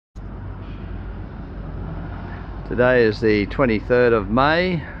Today is the 23rd of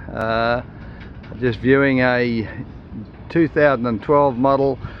May. Just viewing a 2012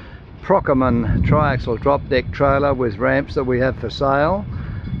 model Procaman triaxle drop deck trailer with ramps that we have for sale.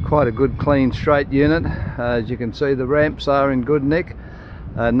 Quite a good clean straight unit. As you can see, the ramps are in good nick,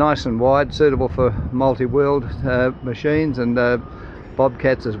 nice and wide, suitable for multi-wheeled machines and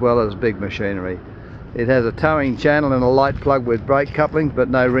bobcats as well as big machinery. It has a towing channel and a light plug with brake couplings but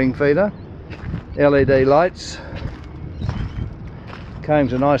no ring feeder. LED lights.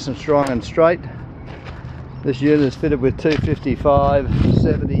 Combs are nice and strong and straight. This unit is fitted with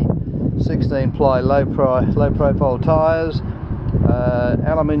 255/70 16 ply low profile tyres,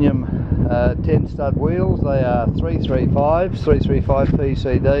 aluminium 10 stud wheels. They are 335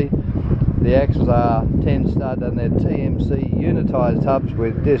 PCD. The axles are 10 stud and they're TMC unitised hubs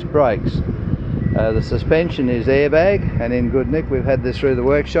with disc brakes. The suspension is airbag and in good nick. We've had this through the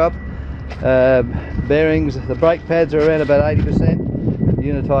workshop. Bearings, the brake pads are around about 80%.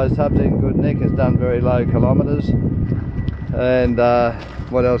 Unitised hubs in good nick, has done very low kilometres. And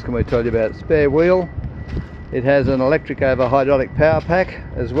what else can we tell you about? Spare wheel. It has an electric over hydraulic power pack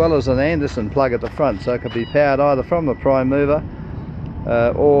as well as an Anderson plug at the front, so it can be powered either from the prime mover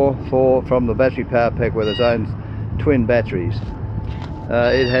or from the battery power pack with its own twin batteries.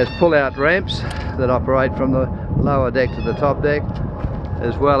 It has pull-out ramps that operate from the lower deck to the top deck,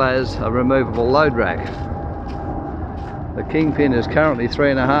 as well as a removable load rack. The kingpin is currently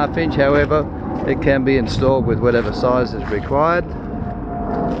 3.5 inch, however it can be installed with whatever size is required.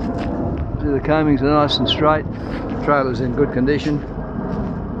 The combings are nice and straight, the trailer's in good condition.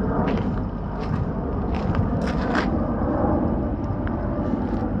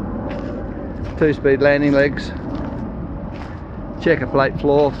 Two-speed landing legs, checker plate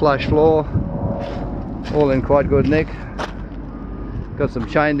floor, flush floor, all in quite good nick. Got some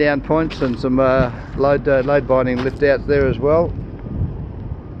chain down points and some load binding lift outs there as well.